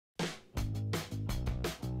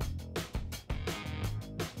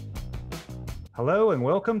Hello and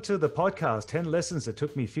welcome to the podcast 10 Lessons That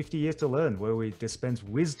Took Me 50 Years to Learn, where we dispense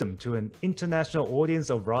wisdom to an international audience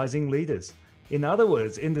of rising leaders. In other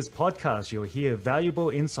words, in this podcast, you'll hear valuable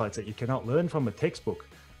insights that you cannot learn from a textbook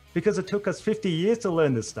because it took us 50 years to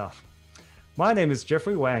learn this stuff. My name is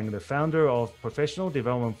Jeffery Wang, the founder of Professional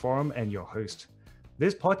Development Forum and your host.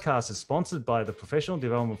 This podcast is sponsored by the Professional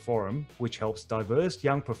Development Forum, which helps diverse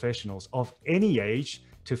young professionals of any age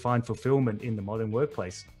to find fulfillment in the modern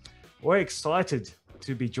workplace. We're excited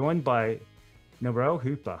to be joined by Narelle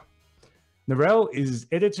Hooper. Narelle is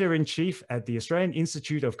editor-in-chief at the Australian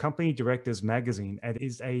Institute of Company Directors magazine and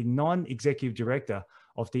is a non-executive director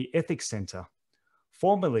of the Ethics Centre.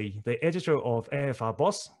 Formerly the editor of AFR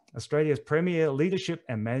Boss, Australia's premier leadership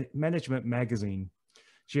and management magazine.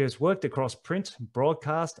 She has worked across print,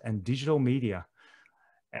 broadcast, and digital media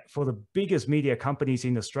for the biggest media companies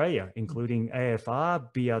in Australia, including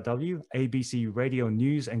AFR, BRW, ABC Radio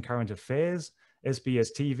News and Current Affairs,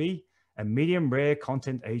 SBS TV, and Medium Rare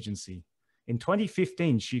Content Agency. In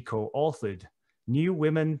 2015, she co-authored New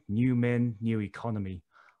Women, New Men, New Economy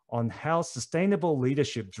on how sustainable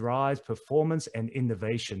leadership drives performance and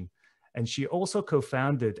innovation. And she also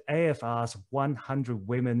co-founded AFR's 100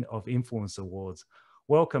 Women of Influence Awards.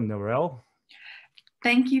 Welcome, Narelle.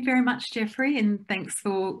 Thank you very much, Jeffrey, and thanks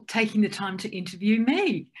for taking the time to interview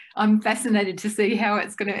me. I'm fascinated to see how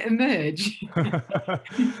it's going to emerge.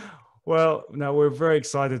 Well, no, we're very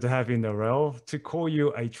excited to have you, Narelle. To call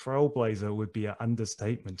you a trailblazer would be an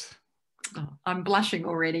understatement. Oh, I'm blushing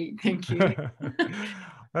already. Thank you.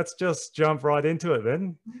 Let's just jump right into it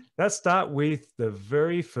then. Let's start with the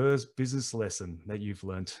very first business lesson that you've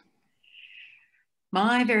learned.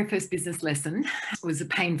 My very first business lesson was a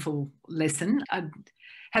painful lesson. I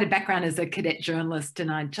had a background as a cadet journalist and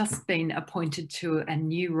I'd just been appointed to a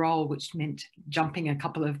new role, which meant jumping a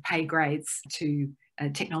couple of pay grades to a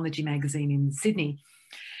technology magazine in Sydney.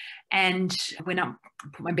 And went up,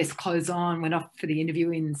 put my best clothes on, went off for the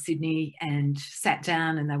interview in Sydney and sat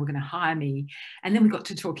down and they were going to hire me. And then we got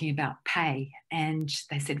to talking about pay and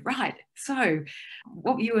they said, right, so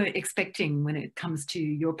what you were expecting when it comes to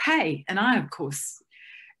your pay? And I, of course,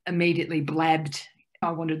 immediately blabbed.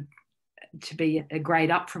 I wanted to be a grade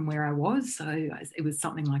up from where I was. So it was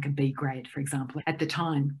something like a B grade, for example, at the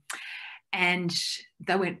time. And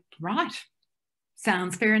they went, right,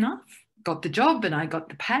 sounds fair enough. Got the job and I got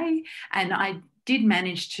the pay, and I did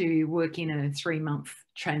manage to work in a 3-month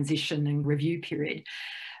transition and review period.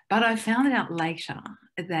 But I found out later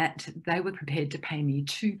that they were prepared to pay me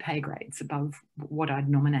 2 pay grades above what I'd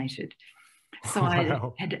nominated. So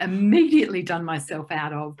wow. I had immediately done myself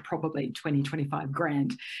out of probably 20, 25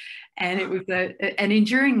 grand. And it was an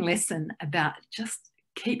enduring lesson about just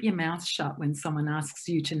keep your mouth shut when someone asks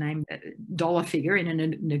you to name a dollar figure in a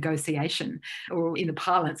negotiation, or in the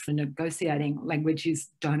parlance for negotiating language is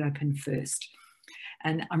don't open first.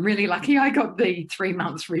 And I'm really lucky I got the 3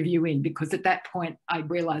 months review in, because at that point I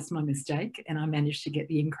realised my mistake and I managed to get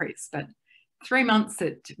the increase. But 3 months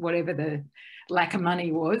at whatever the lack of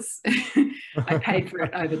money was, I paid for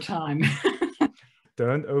it over time.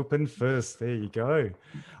 Don't open first. There you go.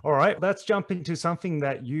 All right, let's jump into something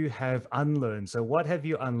that you have unlearned. So what have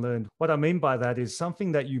you unlearned? What I mean by that is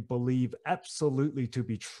something that you believe absolutely to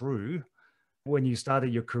be true when you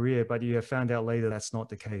started your career, but you have found out later that's not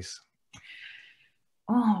the case.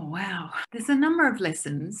 Oh, wow. There's a number of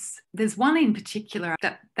lessons. There's one in particular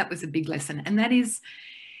that was a big lesson, and that is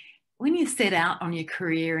when you set out on your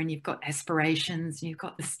career and you've got aspirations and you've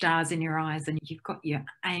got the stars in your eyes and you've got your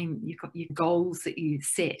aim, you've got your goals that you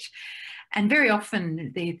set. And very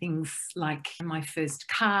often they're things like my first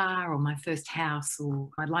car or my first house, or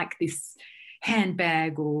I like this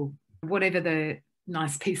handbag, or whatever the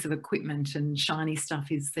nice piece of equipment and shiny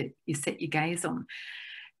stuff is that you set your gaze on.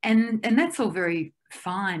 And that's all very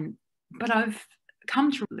fine. But I've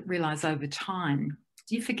come to realise over time,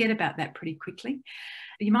 you forget about that pretty quickly.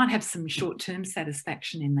 You might have some short-term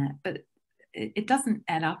satisfaction in that, but it doesn't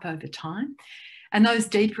add up over time. And those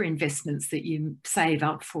deeper investments that you save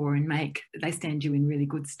up for and make, they stand you in really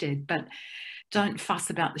good stead. But don't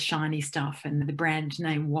fuss about the shiny stuff and the brand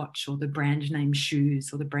name watch or the brand name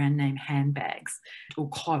shoes or the brand name handbags or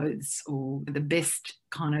clothes or the best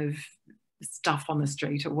kind of stuff on the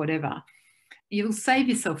street or whatever. You'll save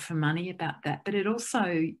yourself for money about that, but it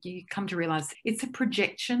also, you come to realise it's a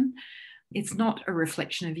projection. It's not a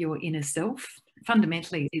reflection of your inner self.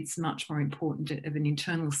 Fundamentally, it's much more important of an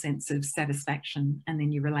internal sense of satisfaction and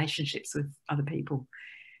then your relationships with other people.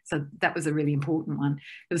 So that was a really important one.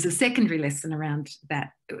 There was a secondary lesson around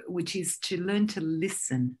that, which is to learn to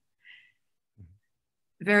listen.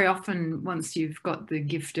 very often, once you've got the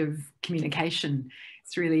gift of communication,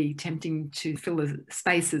 it's really tempting to fill the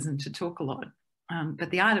spaces and to talk a lot.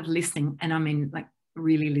 But the art of listening, and I mean like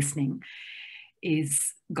really listening,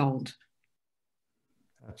 is gold.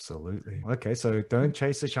 Absolutely. Okay, so don't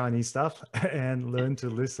chase the shiny stuff and learn to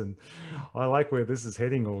listen. I like where this is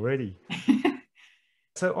heading already.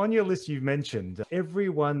 So on your list, you mentioned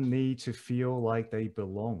everyone needs to feel like they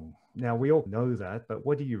belong. Now, we all know that, but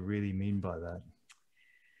what do you really mean by that?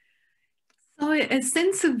 So a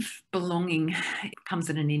sense of belonging comes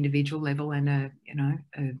at an individual level and a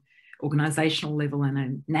organisational level and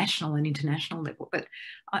a national and international level. But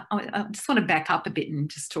I just want to back up a bit and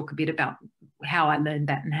just talk a bit about how I learned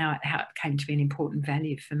that and how it came to be an important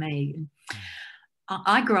value for me.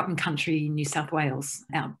 I grew up in country New South Wales,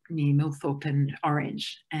 out near Millthorpe and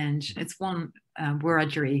Orange, and it's one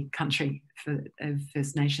Wiradjuri country for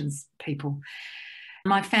First Nations people.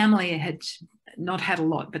 My family had not had a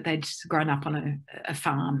lot, but they'd grown up on a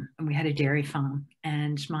farm, and we had a dairy farm,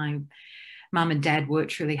 and my mum and dad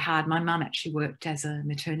worked really hard. My mum actually worked as a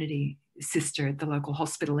maternity sister at the local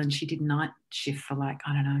hospital, and she did night shift for like,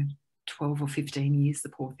 I don't know, 12 or 15 years, the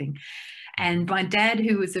poor thing. And my dad,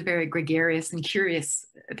 who was a very gregarious and curious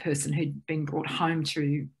person who'd been brought home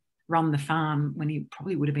to run the farm when he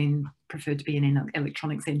probably would have been preferred to be an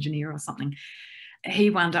electronics engineer or something, he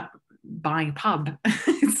wound up buying a pub.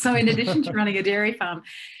 So in addition to running a dairy farm,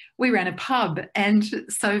 we ran a pub. And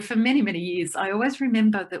so for many, many years, I always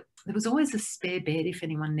remember that there was always a spare bed if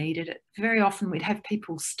anyone needed it. Very often we'd have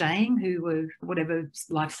people staying who were whatever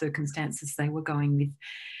life circumstances they were going with.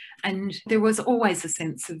 And there was always a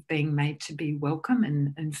sense of being made to be welcome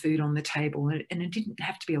and food on the table. And it didn't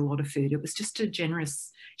have to be a lot of food. It was just a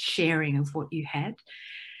generous sharing of what you had.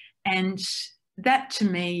 And that to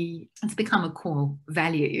me has become a core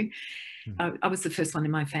value. I was the first one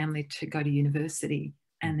in my family to go to university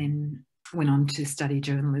and then went on to study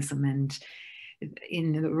journalism. And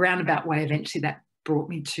in a roundabout way, eventually that brought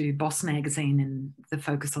me to Boss magazine and the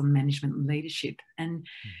focus on management and leadership. And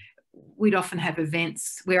we'd often have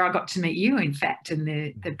events where I got to meet you, in fact, in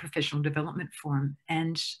the professional development forum.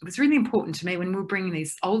 And it was really important to me when we were bringing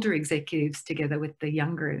these older executives together with the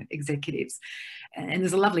younger executives. And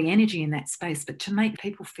there's a lovely energy in that space, but to make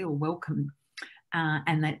people feel welcome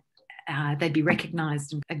and that they'd be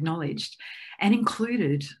recognised and acknowledged and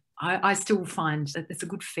included, I still find that it's a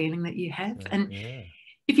good feeling that you have. And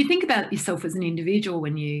if you think about yourself as an individual,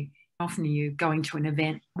 when often you're going to an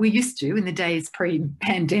event, we used to in the days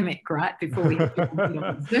pre-pandemic, right, before we had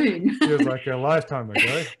on Zoom. Feels like a lifetime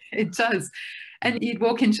ago. It does. And you'd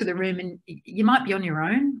walk into the room and you might be on your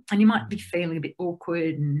own and you might be feeling a bit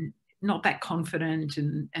awkward and not that confident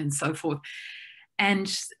and so forth.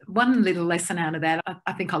 And one little lesson out of that,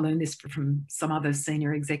 I think I learned this from some other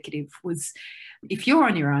senior executive, was if you're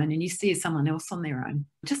on your own and you see someone else on their own,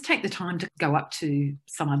 just take the time to go up to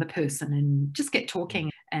some other person and just get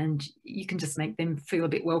talking, and you can just make them feel a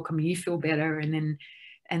bit welcome, you feel better, and then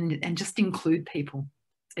and just include people.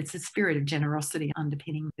 It's a spirit of generosity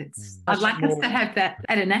underpinning. I'd like us to have that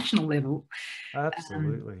at a national level.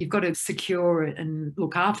 Absolutely. You've got to secure it and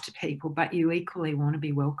look after people, but you equally want to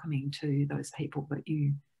be welcoming to those people that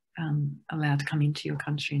you allow to come into your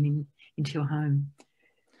country and into your home.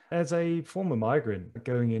 As a former migrant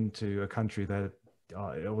going into a country that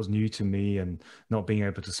it was new to me and not being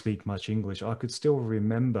able to speak much English, I could still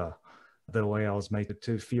remember the way I was made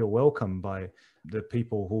to feel welcome by the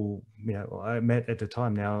people who I met at the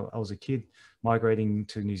time. Now, I was a kid migrating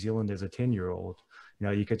to New Zealand as a 10-year-old.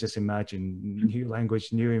 You could just imagine new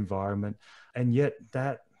language, new environment. And yet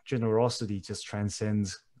that generosity just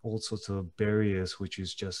transcends all sorts of barriers, which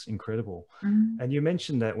is just incredible. And you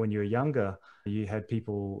mentioned that when you were younger, you had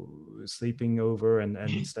people sleeping over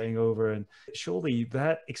and staying over. And surely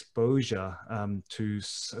that exposure to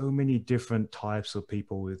so many different types of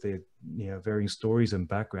people with their varying stories and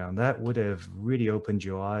background, that would have really opened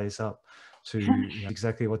your eyes up to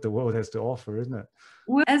exactly what the world has to offer, isn't it?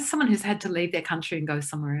 Well, as someone who's had to leave their country and go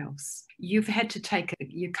somewhere else, you've had to take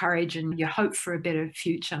your courage and your hope for a better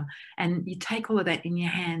future, and you take all of that in your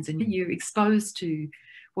hands and you're exposed to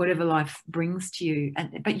whatever life brings to you.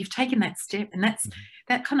 But you've taken that step, and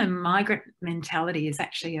that kind of migrant mentality is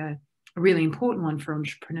actually a really important one for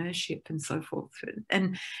entrepreneurship and so forth.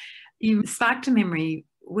 And you sparked a memory.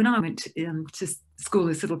 When I went to school,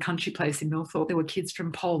 this little country place in Millthorpe, there were kids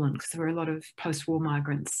from Poland because there were a lot of post-war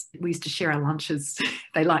migrants. We used to share our lunches.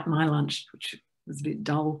 They liked my lunch, which was a bit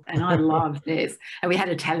dull, and I loved theirs. And we had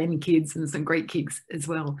Italian kids and some Greek kids as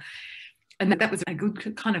well. And that was a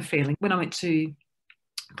good kind of feeling. When I went to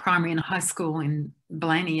primary and high school in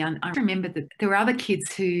Blaney, I remember that there were other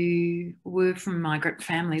kids who were from migrant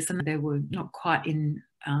families and they were not quite in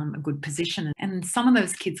a good position. And some of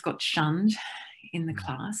those kids got shunned in the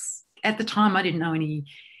class. At the time, I didn't know any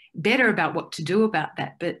better about what to do about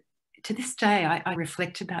that. But to this day, I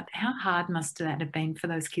reflect about how hard must that have been for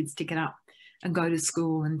those kids to get up and go to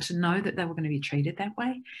school and to know that they were going to be treated that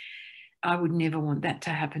way. I would never want that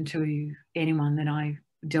to happen to anyone that I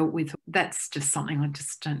dealt with. That's just something I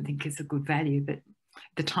just don't think is a good value. But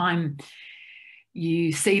at the time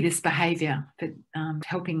you see this behaviour, but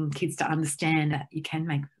helping kids to understand that you can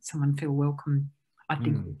make someone feel welcome, I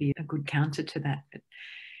think would be a good counter to that. But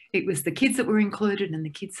it was the kids that were included and the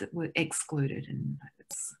kids that were excluded, and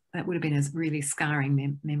that would have been a really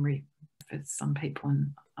scarring memory for some people,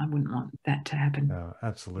 and I wouldn't want that to happen. No,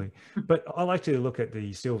 absolutely. But I like to look at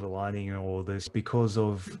the silver lining in all this because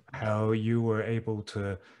of how you were able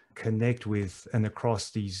to connect with and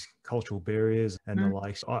across these cultural barriers and the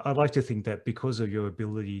likes. I like to think that because of your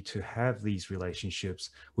ability to have these relationships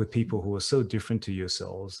with people who are so different to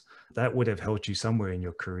yourselves, that would have helped you somewhere in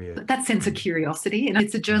your career. That sense of curiosity, and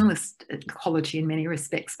it's a journalist quality in many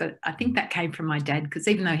respects, but I think that came from my dad, because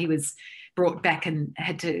even though he was brought back and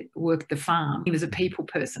had to work the farm, he was a people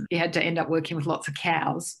person. He had to end up working with lots of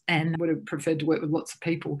cows and would have preferred to work with lots of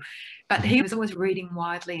people. But he was always reading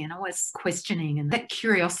widely and always questioning, and that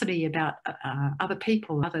curiosity about other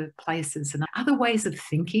people, other places and other ways of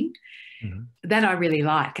thinking, that I really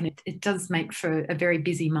like. And it does make for a very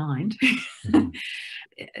busy mind.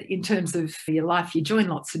 In terms of your life, you join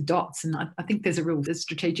lots of dots, and I think there's a real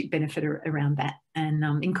strategic benefit around that. And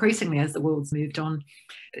increasingly, as the world's moved on,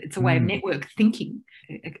 it's a way of network thinking.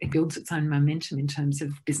 It builds its own momentum in terms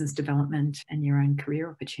of business development and your own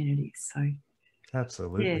career opportunities. So,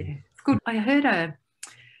 absolutely, yeah, it's good. I heard a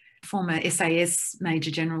former SAS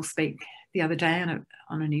Major General speak the other day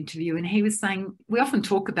on an interview, and he was saying, we often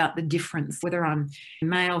talk about the difference, whether I'm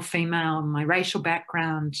male, female, my racial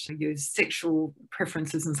background, your sexual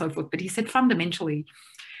preferences and so forth, but he said fundamentally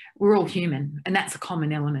we're all human, and that's a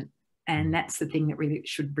common element, and that's the thing that really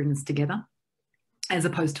should bring us together as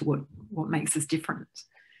opposed to what makes us different.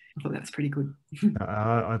 I thought that was pretty good.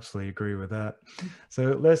 I absolutely agree with that.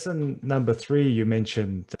 So lesson number 3, you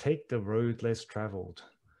mentioned take the road less travelled.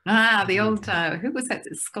 The old, who was that?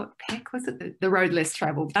 Scott Peck, was it? The road less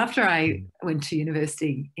travelled. After I went to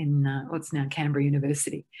university in what's now Canberra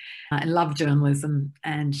University, and loved journalism,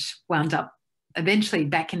 and wound up eventually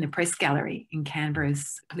back in the press gallery in Canberra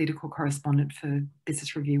as political correspondent for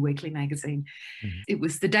Business Review Weekly magazine. It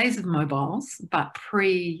was the days of mobiles, but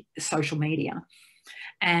pre-social media.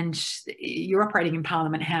 And you're operating in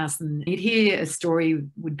Parliament House, and you'd hear a story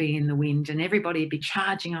would be in the wind and everybody would be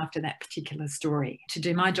charging after that particular story. To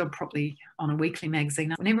do my job properly on a weekly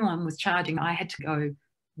magazine, when everyone was charging, I had to go,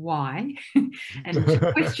 why? And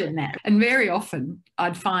question that. And very often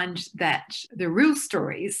I'd find that the real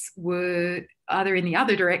stories were either in the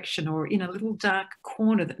other direction or in a little dark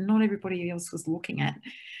corner that not everybody else was looking at.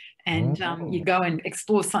 And you go and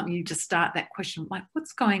explore something, you just start that question, like,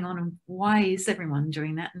 what's going on and why is everyone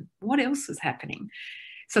doing that and what else is happening?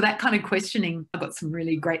 So that kind of questioning, I got some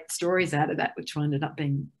really great stories out of that, which ended up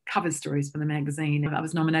being cover stories for the magazine. I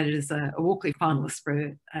was nominated as a Walkley finalist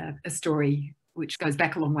for a story which goes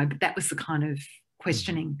back a long way, but that was the kind of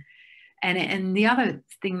questioning. And the other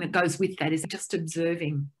thing that goes with that is just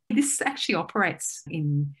observing. This actually operates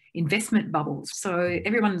in investment bubbles. So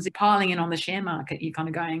everyone's piling in on the share market. You're kind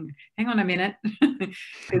of going, hang on a minute.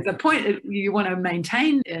 There's a point that you want to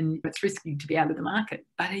maintain and it's risky to be out of the market.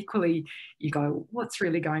 But equally, you go, what's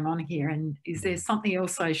really going on here? And is there something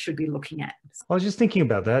else I should be looking at? I was just thinking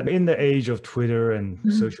about that. In the age of Twitter and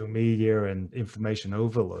social media and information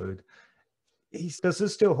overload, does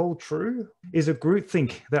this still hold true? Is a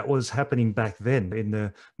groupthink that was happening back then in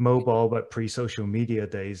the mobile but pre-social media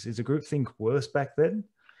days, is a groupthink worse back then?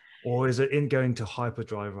 Or is it going to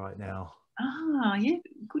hyperdrive right now? Yeah,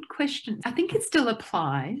 good question. I think it still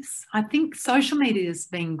applies. I think social media has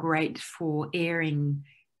been great for airing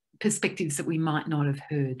perspectives that we might not have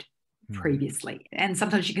heard previously. And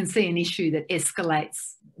sometimes you can see an issue that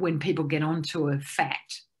escalates when people get onto a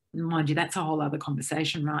fact. Mind you, that's a whole other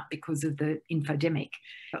conversation, right? Because of the infodemic,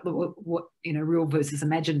 what real versus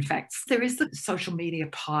imagined facts. There is the social media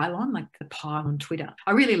pile-on, like the pile on Twitter.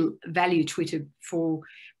 I really value Twitter for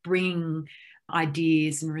bringing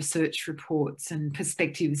ideas and research reports and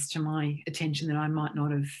perspectives to my attention that I might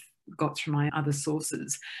not have got through my other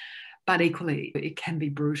sources. But equally, it can be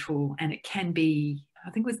brutal, and it can be, I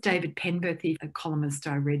think it was David Penberthy, a columnist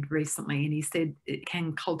I read recently, and he said it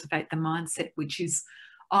can cultivate the mindset, which is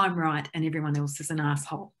I'm right and everyone else is an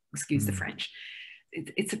asshole, excuse the French.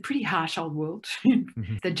 it's a pretty harsh old world.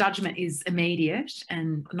 Mm-hmm. The judgment is immediate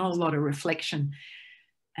and not a lot of reflection.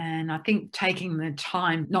 And I think taking the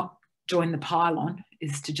time, not join the pile-on,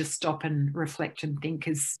 is to just stop and reflect and think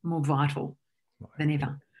is more vital than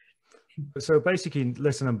ever. So basically,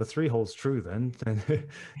 lesson number 3 holds true then.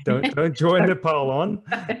 Don't join the pile on.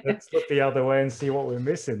 Let's look the other way and see what we're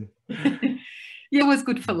missing. Yeah, it was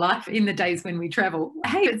good for life in the days when we travel.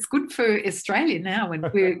 Hey, it's good for Australia now when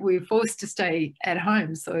we're forced to stay at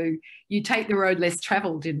home. So you take the road less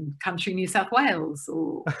travelled in country New South Wales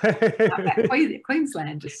or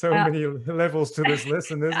Queensland. So many levels to this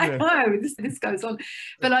lesson, isn't I it? know, this goes on.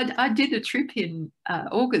 But I did a trip in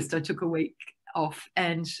August. I took a week off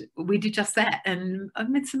and we did just that. And I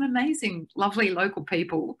met some amazing, lovely local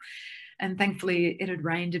people. And thankfully it had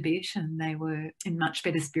rained a bit and they were in much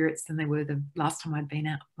better spirits than they were the last time I'd been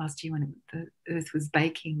out last year when the earth was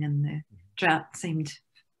baking and the drought seemed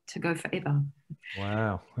to go forever.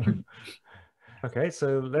 Wow. Okay,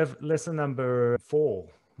 so lesson number 4.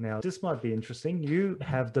 Now, this might be interesting. You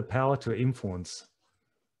have the power to influence.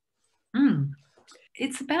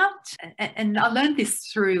 It's about, and I learned this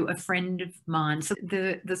through a friend of mine. So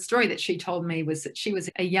the story that she told me was that she was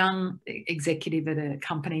a young executive at a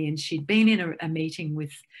company and she'd been in a meeting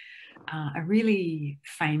with a really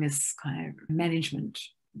famous kind of management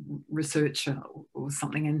researcher or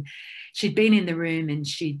something. And she'd been in the room and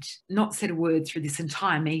she'd not said a word through this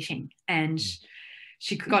entire meeting. And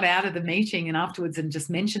she got out of the meeting and afterwards and just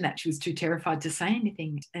mentioned that she was too terrified to say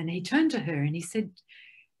anything. And he turned to her and he said,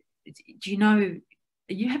 do you know,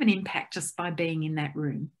 you have an impact just by being in that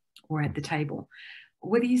room or at the table,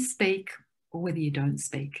 whether you speak or whether you don't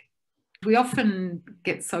speak. We often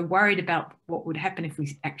get so worried about what would happen if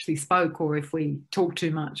we actually spoke or if we talk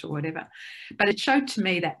too much or whatever. But it showed to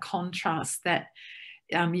me that contrast that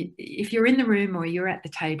if you're in the room or you're at the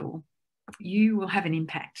table, you will have an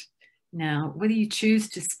impact. Now, whether you choose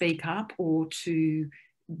to speak up or to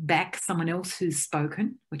back someone else who's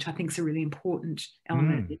spoken, which I think is a really important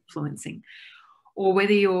element of influencing, or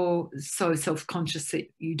whether you're so self-conscious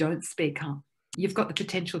that you don't speak up, you've got the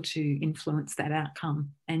potential to influence that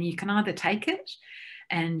outcome. And you can either take it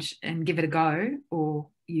and give it a go, or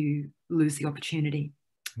you lose the opportunity.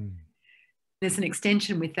 There's an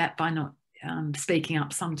extension with that. By not speaking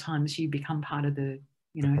up, sometimes you become part of the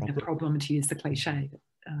problem, to use the cliche.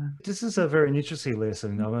 This is a very interesting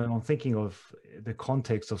lesson. I mean, I'm thinking of the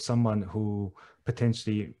context of someone who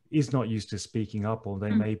potentially is not used to speaking up, or they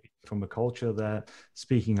may be from a culture that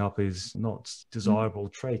speaking up is not desirable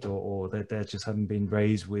trait, or that they just haven't been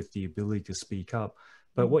raised with the ability to speak up.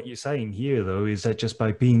 But what you're saying here, though, is that just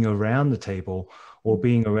by being around the table or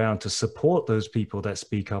being around to support those people that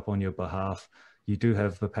speak up on your behalf, you do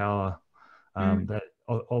have the power that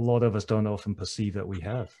a lot of us don't often perceive that we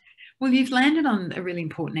have. Well, you've landed on a really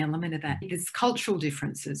important element of that. There's cultural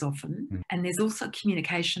differences often, and there's also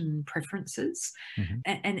communication preferences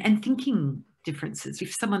and thinking differences.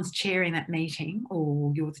 If someone's chairing that meeting,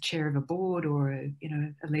 or you're the chair of a board or a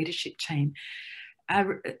leadership team, a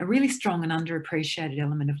really strong and underappreciated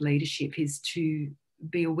element of leadership is to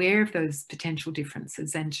be aware of those potential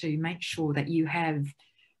differences and to make sure that you have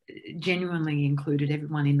genuinely included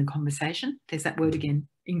everyone in the conversation. There's that word again,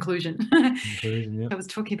 inclusion. Inclusion, yep. I was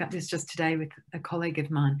talking about this just today with a colleague of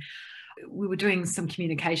mine. We were doing some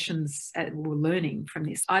communications, we were learning from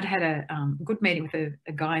this. I'd had a good meeting with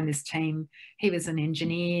a guy in this team. He was an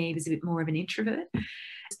engineer. He was a bit more of an introvert.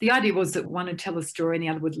 The idea was that one would tell a story and the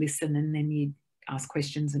other would listen, and then you'd ask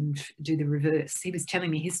questions and do the reverse. He was telling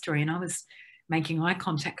me his story and I was making eye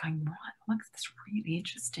contact going, right, like, that's really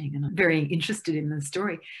interesting. And I'm very interested in the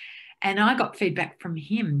story. And I got feedback from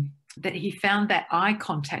him that he found that eye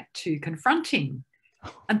contact too confronting.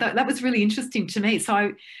 And that was really interesting to me.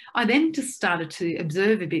 So I then just started to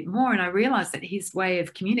observe a bit more, and I realised that his way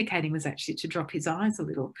of communicating was actually to drop his eyes a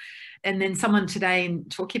little. And then someone today, in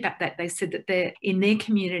talking about that, they said that in their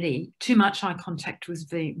community, too much eye contact was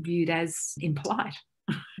viewed as impolite.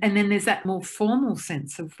 And then there's that more formal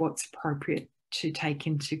sense of what's appropriate to take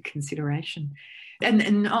into consideration.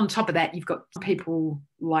 And on top of that, you've got people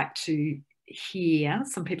like to hear.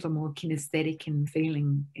 Some people are more kinesthetic in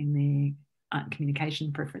feeling in their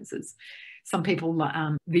communication preferences. Some people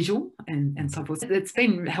are visual and so forth. It's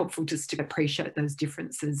been helpful just to appreciate those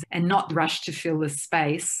differences and not rush to fill the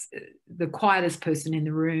space. The quietest person in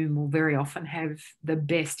the room will very often have the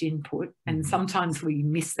best input, and sometimes we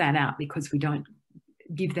miss that out because we don't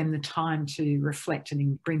give them the time to reflect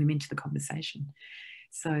and bring them into the conversation.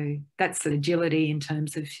 So that's the agility in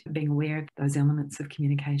terms of being aware of those elements of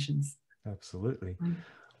communications. Absolutely.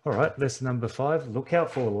 All right, lesson number 5, look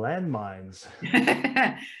out for landmines.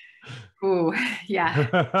 Oh, yeah.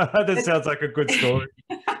 That sounds like a good story.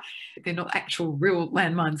 They're not actual real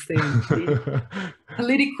landmines. They're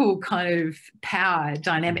political kind of power,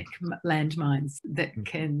 dynamic landmines that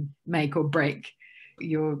can make or break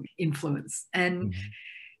your influence. And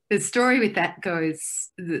the story with that goes,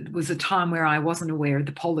 it was a time where I wasn't aware of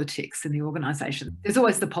the politics in the organisation. There's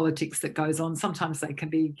always the politics that goes on. Sometimes they can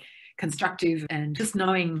be constructive, and just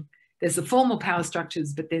knowing there's the formal power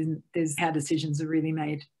structures, but then there's how decisions are really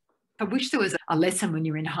made. I wish there was a lesson when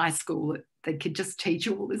you're in high school that they could just teach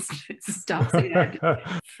you all this stuff. So,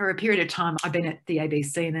 for a period of time, I've been at the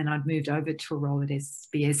ABC, and then I'd moved over to a role at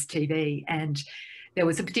SBS TV. And there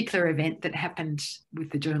was a particular event that happened with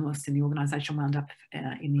the journalists in the organisation, wound up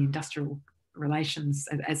in the industrial relations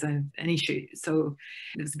as an issue. So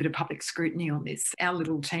there was a bit of public scrutiny on this. Our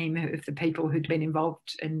little team of the people who'd been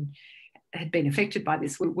involved and had been affected by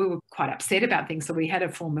this, we were quite upset about things. So we had a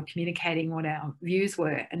form of communicating what our views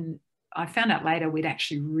were. And I found out later we'd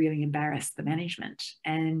actually really embarrassed the management,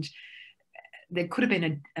 and there could have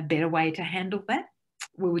been a better way to handle that.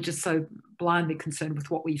 We were just so blindly concerned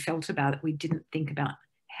with what we felt about it, we didn't think about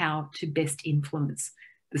how to best influence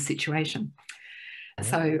the situation.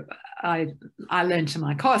 So I learned to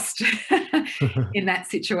my cost in that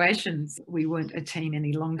situation. We weren't a team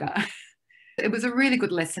any longer. It was a really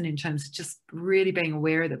good lesson in terms of just really being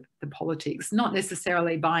aware of the politics, not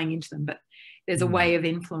necessarily buying into them, but there's a way of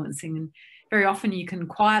influencing. And very often you can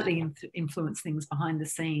quietly influence things behind the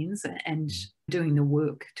scenes and doing the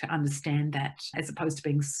work to understand that, as opposed to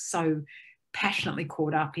being so passionately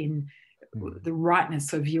caught up in the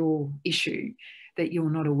rightness of your issue that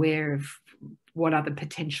you're not aware of what other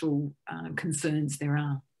potential concerns there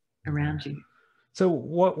are around you. So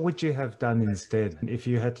what would you have done instead? If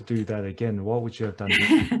you had to do that again, what would you have done?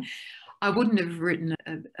 I wouldn't have written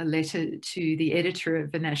a letter to the editor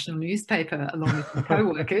of the national newspaper along with my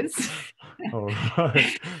co-workers. All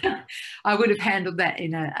right. I would have handled that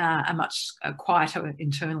in a much quieter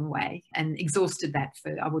internal way and exhausted that.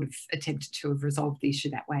 I would have attempted to have resolved the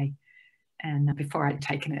issue that way. And before I'd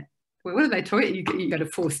taken it, what do they taught you? You got to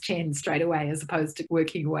force 10 straight away, as opposed to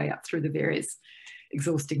working your way up through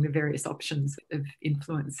exhausting the various options of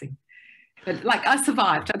influencing. But like, I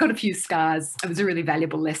survived. I got a few scars. It was a really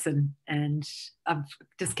valuable lesson, and I've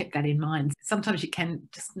just kept that in mind. Sometimes you can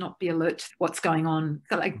just not be alert to what's going on.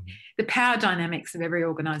 So like the power dynamics of every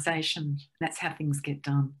organisation, that's how things get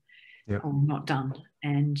done or not done.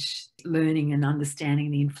 And learning and understanding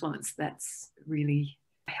the influence, that's really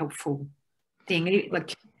a helpful thing.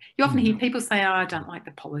 Like, you often hear people say, oh, I don't like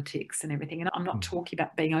the politics and everything. And I'm not talking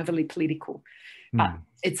about being overly political, but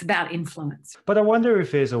it's about influence. But I wonder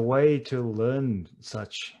if there's a way to learn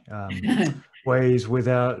such ways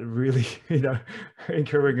without really,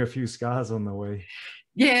 incurring a few scars on the way.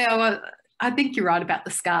 Yeah, well, I think you're right about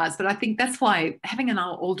the scars, but I think that's why having an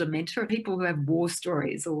older mentor, people who have war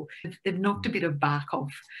stories or they've knocked a bit of bark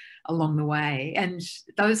off along the way, and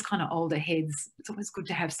those kind of older heads, it's always good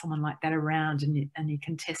to have someone like that around, and you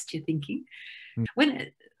can test your thinking. When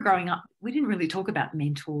growing up, we didn't really talk about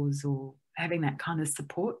mentors or having that kind of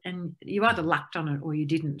support, and you either lucked on it or you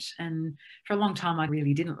didn't. And for a long time, I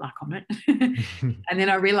really didn't luck on it. And then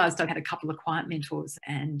I realised I had a couple of quiet mentors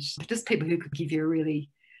and just people who could give you a really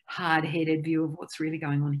hard-headed view of what's really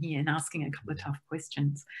going on here and asking a couple of tough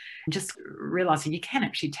questions, and just realising you can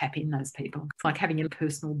actually tap in those people. It's like having a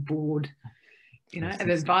personal board, of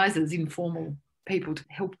advisors, informal people to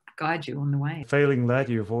help guide you on the way. Failing that,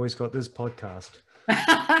 you've always got this podcast.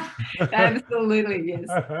 Absolutely, yes.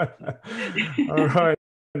 All right.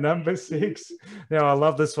 Number 6. Now, I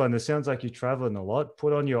love this one. It sounds like you're traveling a lot.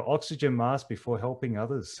 Put on your oxygen mask before helping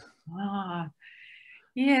others.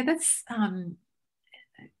 Yeah, that's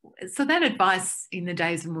so that advice in the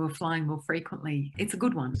days when we were flying more frequently, it's a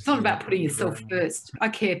good one. It's not about putting yourself first. I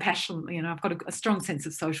care passionately, I've got a strong sense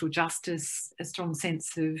of social justice, a strong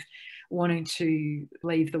sense of wanting to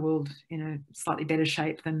leave the world in a slightly better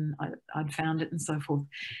shape than I'd found it, and so forth.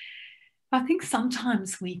 I think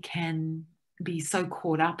sometimes we can be so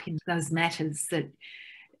caught up in those matters that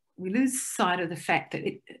we lose sight of the fact that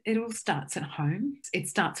it all starts at home. It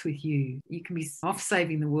starts with you. You can be off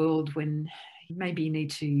saving the world when maybe you need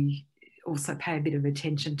to also pay a bit of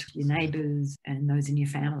attention to your neighbours and those in your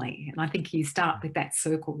family. And I think you start with that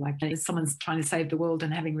circle, like if someone's trying to save the world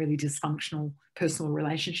and having really dysfunctional personal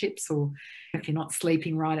relationships, or if you're not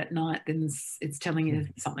sleeping right at night, then it's telling you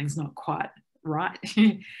something's not quite right.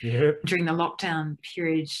 During the lockdown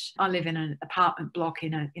period, I live in an apartment block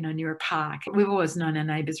near a park. We've always known our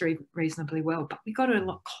neighbours reasonably well, but we got a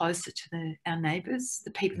lot closer to our neighbours.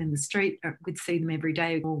 The people in the street, we'd see them every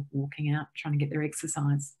day, all walking out trying to get their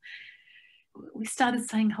exercise. we started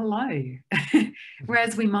saying hello.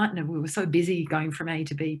 Whereas we were so busy going from A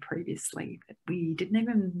to B previously that we didn't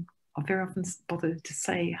even very often bother to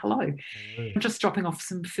say hello. Just dropping off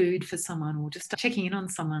some food for someone, or just checking in on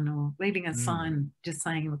someone, or leaving a sign just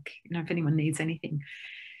saying, look, if anyone needs anything.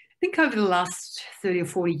 I think over the last 30 or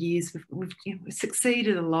 40 years, we've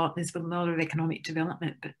succeeded a lot. There's been a lot of economic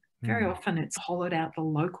development, but very often it's hollowed out the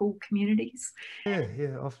local communities.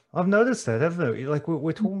 Yeah. I've noticed that, haven't I? Like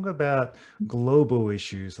we're talking about global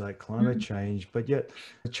issues like climate change, but yet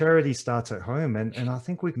the charity starts at home. And I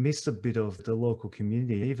think we've missed a bit of the local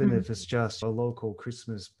community, even if it's just a local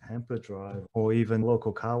Christmas hamper drive or even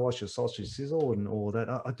local car wash or sausage sizzle and all that.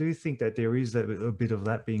 I do think that there is a bit of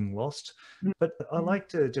that being lost. But I'd like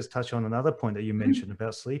to just touch on another point that you mentioned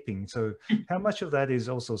about sleeping. So how much of that is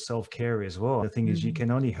also self-care as well? The thing is, you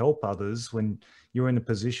can only help others when you're in a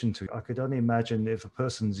position to. I could only imagine if a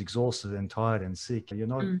person's exhausted and tired and sick, you're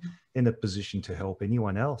not in a position to help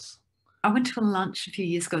anyone else. I went to a lunch a few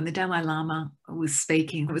years ago and the Dalai Lama was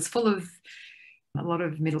speaking. It was full of a lot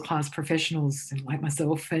of middle-class professionals like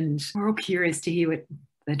myself, and we're all curious to hear what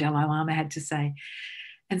the Dalai Lama had to say.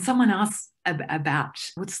 And someone asked about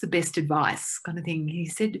what's the best advice kind of thing. He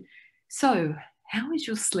said, so how is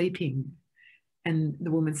your sleeping? And the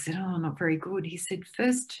woman said, oh, not very good. He said,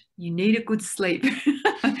 first, you need a good sleep.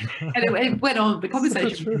 And it went on, the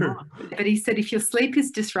conversation went on. But he said, if your sleep is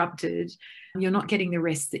disrupted, you're not getting the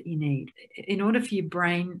rest that you need. In order for your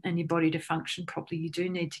brain and your body to function properly, you do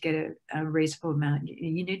need to get a reasonable amount.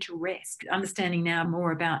 You need to rest. Understanding now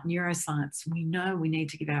more about neuroscience, we know we need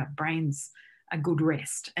to give our brains a good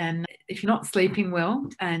rest. And if you're not sleeping well,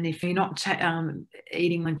 and if you're not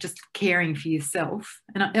eating and just caring for yourself,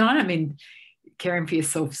 and I don't mean caring for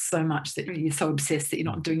yourself so much that you're so obsessed that you're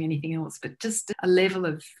not doing anything else, but just a level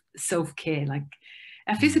of self-care. Like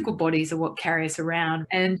our physical bodies are what carry us around,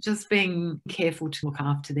 and just being careful to look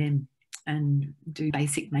after them and do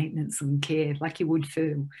basic maintenance and care like you would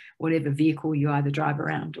for whatever vehicle you either drive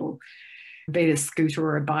around, or be it a scooter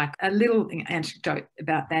or a bike. A little anecdote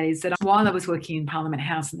about that is that while I was working in Parliament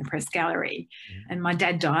House in the press gallery, and my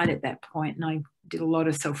dad died at that point, and I did a lot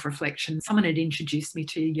of self-reflection, someone had introduced me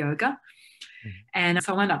to yoga. And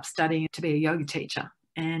so I went up studying to be a yoga teacher.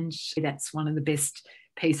 And that's one of the best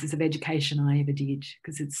pieces of education I ever did,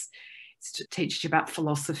 because it teaches you about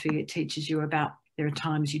philosophy. It teaches you about there are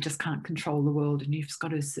times you just can't control the world and you've just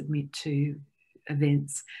got to submit to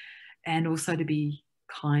events, and also to be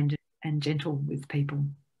kind and gentle with people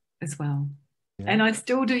as well. Yeah. And I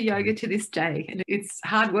still do yoga to this day, and it's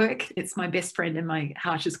hard work. It's my best friend and my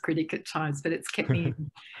harshest critic at times, but it's kept me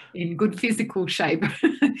in good physical shape.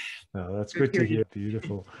 Oh, that's good to hear.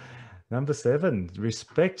 Beautiful. Number 7,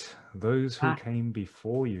 respect those who came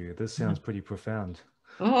before you. This sounds pretty profound.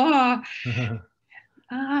 Oh.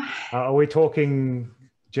 Are we talking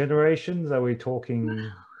generations? Are we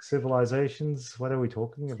talking civilizations? What are we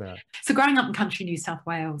talking about? So growing up in country New South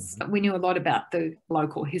Wales, we knew a lot about the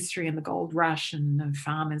local history and the gold rush, and the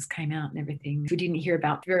farmers came out and everything. We didn't hear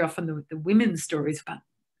about very often the women's stories, but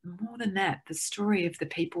more than that, the story of the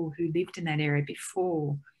people who lived in that area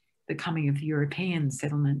before the coming of the European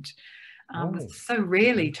settlement was so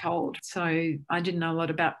rarely told. So I didn't know a lot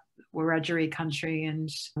about Wiradjuri country and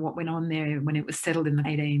what went on there when it was settled in the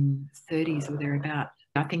 1830s or thereabout.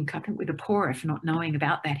 I think we're the poorer for not knowing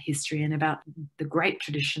about that history and about the great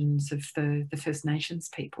traditions of the First Nations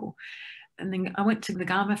people. And then I went to the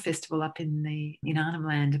Gama Festival up in Arnhem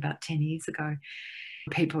Land about 10 years ago.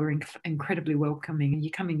 People are incredibly welcoming, and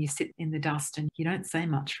you come in, you sit in the dust, and you don't say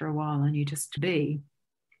much for a while, and you just be.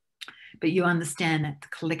 But you understand that the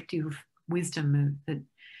collective wisdom that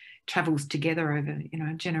travels together over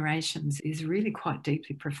generations is really quite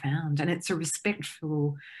deeply profound, and it's a respect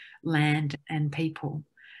for land and people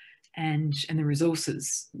and the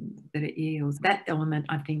resources that it yields. That element,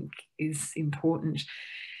 I think, is important.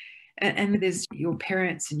 And there's your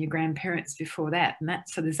parents and your grandparents before that,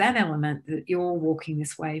 so there's that element that you're walking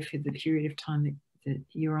this way for the period of time that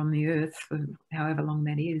you're on the earth, for however long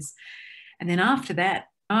that is. And then after that,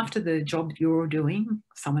 after the job you're doing,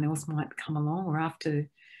 someone else might come along, or after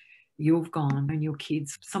you've gone and your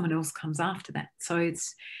kids, someone else comes after that. So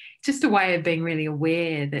it's just a way of being really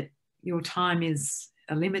aware that your time is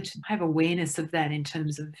a limit. Have awareness of that in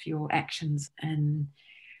terms of your actions, and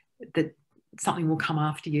that something will come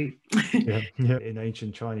after you. Yeah. In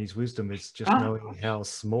ancient Chinese wisdom, it's just knowing how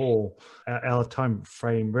small our time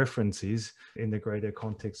frame reference is in the greater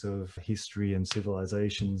context of history and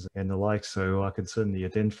civilizations and the like. So I can certainly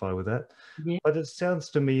identify with that. Yeah. But it sounds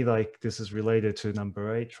to me like this is related to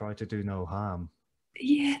number 8, try to do no harm.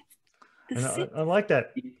 Yeah, And I like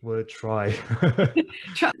that word, try.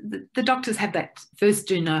 The doctors have that first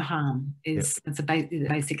do no harm is Yep. it's a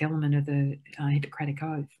basic element of the Hippocratic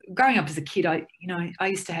Oath. Growing up as a kid, I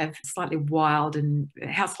used to have slightly wild and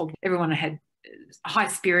household. Everyone had high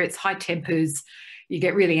spirits, high tempers. You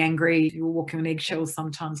get really angry. You were walking on eggshells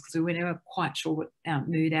sometimes because we were never quite sure what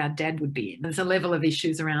mood our dad would be in. There's a level of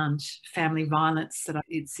issues around family violence that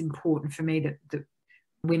it's important for me that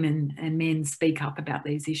women and men speak up about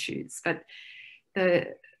these issues. But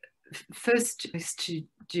the first is to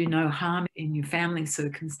do no harm in your family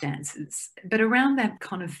circumstances. But around that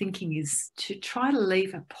kind of thinking is to try to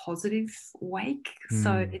leave a positive wake.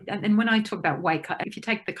 So, and when I talk about wake, if you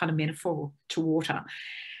take the kind of metaphor to water,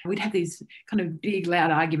 we'd have these kind of big, loud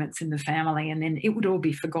arguments in the family, and then it would all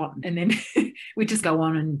be forgotten. And then we'd just go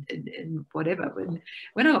on and whatever.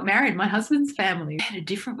 When I got married, my husband's family had a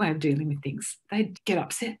different way of dealing with things. They'd get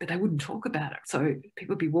upset, but they wouldn't talk about it. So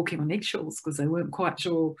people would be walking on eggshells because they weren't quite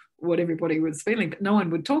sure what everybody was feeling, but no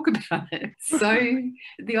one would talk about it. So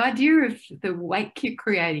the idea of the wake you're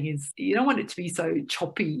creating is you don't want it to be so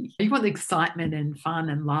choppy. You want the excitement and fun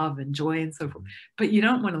and love and joy and so forth, but you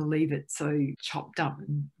don't want to leave it so chopped up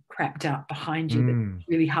and crapped out behind you that it's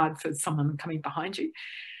really hard for someone coming behind you.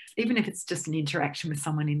 Even if it's just an interaction with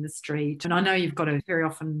someone in the street. And I know you've got to very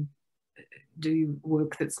often do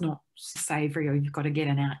work that's not savoury, or you've got to get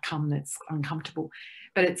an outcome that's uncomfortable,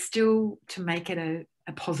 but it's still to make it a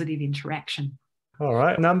positive interaction. All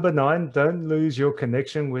right. Number 9, don't lose your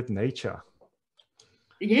connection with nature.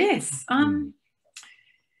 Yes.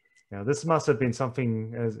 Now, this must have been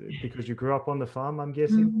something because you grew up on the farm, I'm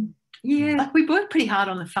guessing. Yeah, we worked pretty hard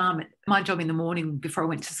on the farm. My job in the morning before I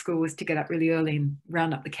went to school was to get up really early and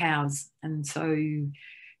round up the cows. And so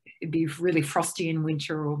it'd be really frosty in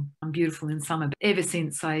winter or beautiful in summer. But ever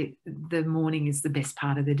since, the morning is the best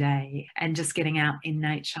part of the day, and just getting out in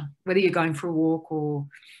nature, whether you're going for a walk or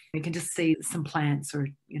you can just see some plants or,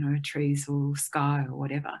 trees or sky or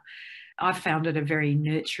whatever. I found it a very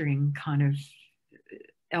nurturing kind of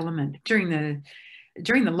element. During the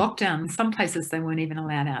lockdown, some places they weren't even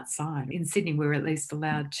allowed outside. In Sydney, we were at least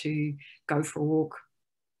allowed to go for a walk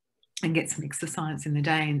and get some exercise in the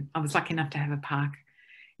day. And I was lucky enough to have a park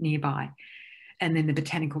nearby, and then the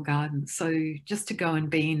botanical gardens. So just to go and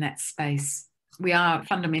be in that space. We are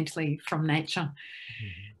fundamentally from nature,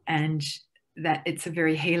 and that it's a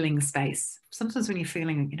very healing space. Sometimes when you're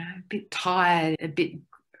feeling, a bit tired, a bit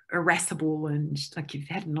irascible, and like you've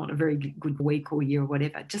had not a very good week or year or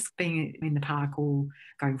whatever, just being in the park or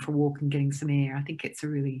going for a walk and getting some air, I think it's a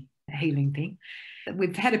really healing thing.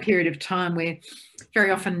 We've had a period of time where very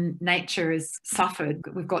often nature has suffered.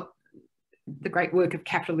 We've got the great work of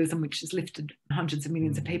capitalism, which has lifted hundreds of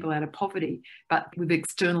millions of people out of poverty, but we've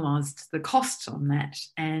externalised the costs on that,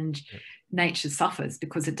 and nature suffers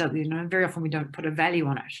because it does. Very often we don't put a value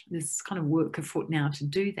on it. There's kind of work afoot now to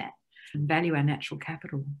do that and value our natural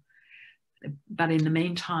capital. But in the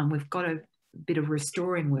meantime, we've got a bit of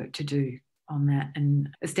restoring work to do on that. And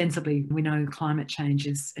ostensibly, we know climate change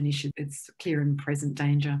is an issue. It's clear and present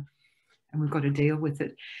danger, and we've got to deal with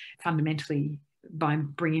it fundamentally by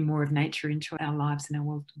bringing more of nature into our lives and our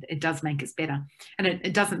world. It does make us better. And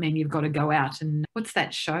it doesn't mean you've got to go out and, what's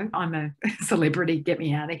that show? I'm a celebrity, get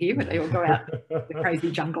me out of here, but they all go out the crazy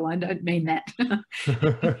jungle. I don't mean that.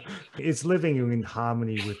 It's living in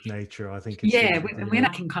harmony with nature, I think. When I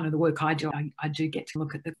can kind of the work I do, I do get to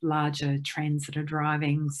look at the larger trends that are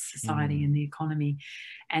driving society and the economy,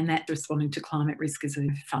 and that responding to climate risk is a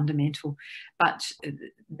fundamental. But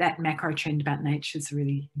that macro trend about nature is a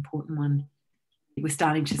really important one. We're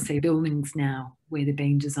starting to see buildings now where they're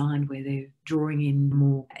being designed, where they're drawing in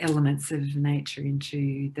more elements of nature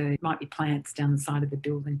into might be plants down the side of the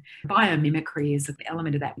building. Biomimicry is an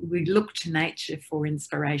element of that. We look to nature for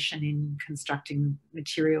inspiration in constructing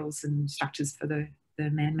materials and structures for the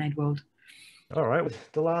man-made world. All right.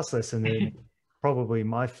 The last lesson, then, probably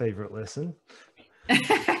my favourite lesson.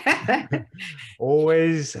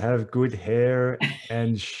 Always have good hair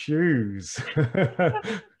and shoes.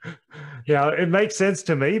 Yeah, it makes sense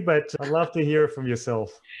to me, but I'd love to hear it from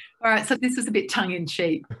yourself. All right, so this is a bit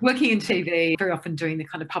tongue-in-cheek. Working in TV, very often doing the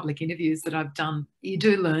kind of public interviews that I've done, you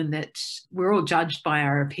do learn that we're all judged by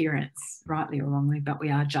our appearance, rightly or wrongly, but we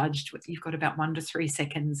are judged. You've got about 1 to 3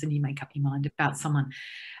 seconds and you make up your mind about someone.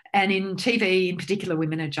 And in TV, in particular,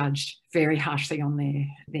 women are judged very harshly on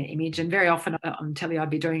their image. And very often on telly, I'd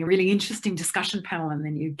be doing a really interesting discussion panel, and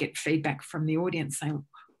then you get feedback from the audience saying,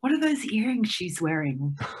 what are those earrings she's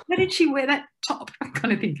wearing? Why did she wear that top?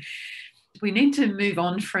 Kind of thing. We need to move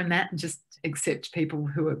on from that and just accept people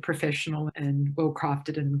who are professional and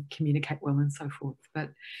well-crafted and communicate well and so forth. But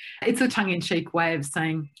it's a tongue-in-cheek way of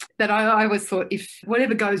saying that I always thought, if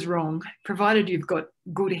whatever goes wrong, provided you've got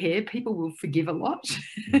good hair, people will forgive a lot.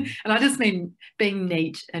 And I just mean being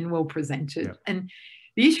neat and well presented. Yeah. And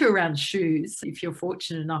the issue around shoes, if you're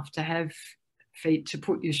fortunate enough to have feet to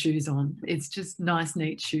put your shoes on, it's just nice,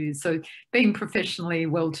 neat shoes. So being professionally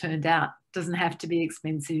well turned out doesn't have to be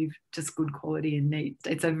expensive, just good quality and neat.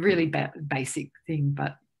 It's a really basic thing,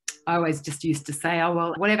 but I always just used to say, oh,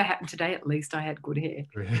 well, whatever happened today, at least I had good hair.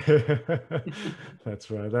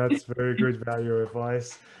 That's right. That's very good value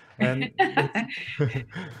advice. And thank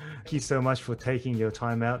you so much for taking your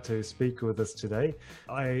time out to speak with us today.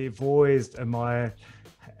 I've always admired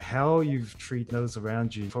how you've treated those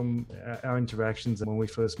around you, from our interactions when we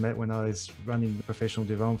first met, when I was running the Professional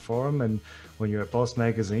Development Forum and when you're at Boss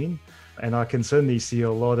Magazine. And I can certainly see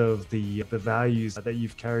a lot of the values that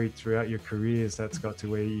you've carried throughout your careers that's got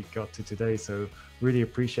to where you got to today. So really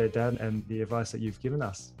appreciate that and the advice that you've given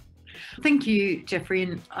us. Thank you, Jeffrey.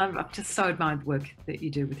 And I've just so admired the work that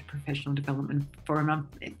you do with the Professional Development Forum.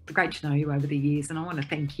 It's great to know you over the years, and I want to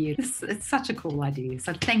thank you. It's such a cool idea.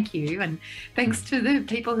 So thank you. And thanks to the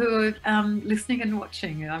people who are listening and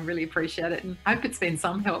watching. I really appreciate it, and hope it's been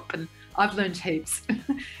some help. And I've learned heaps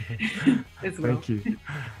as well. Thank you.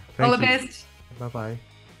 All the best. Bye-bye.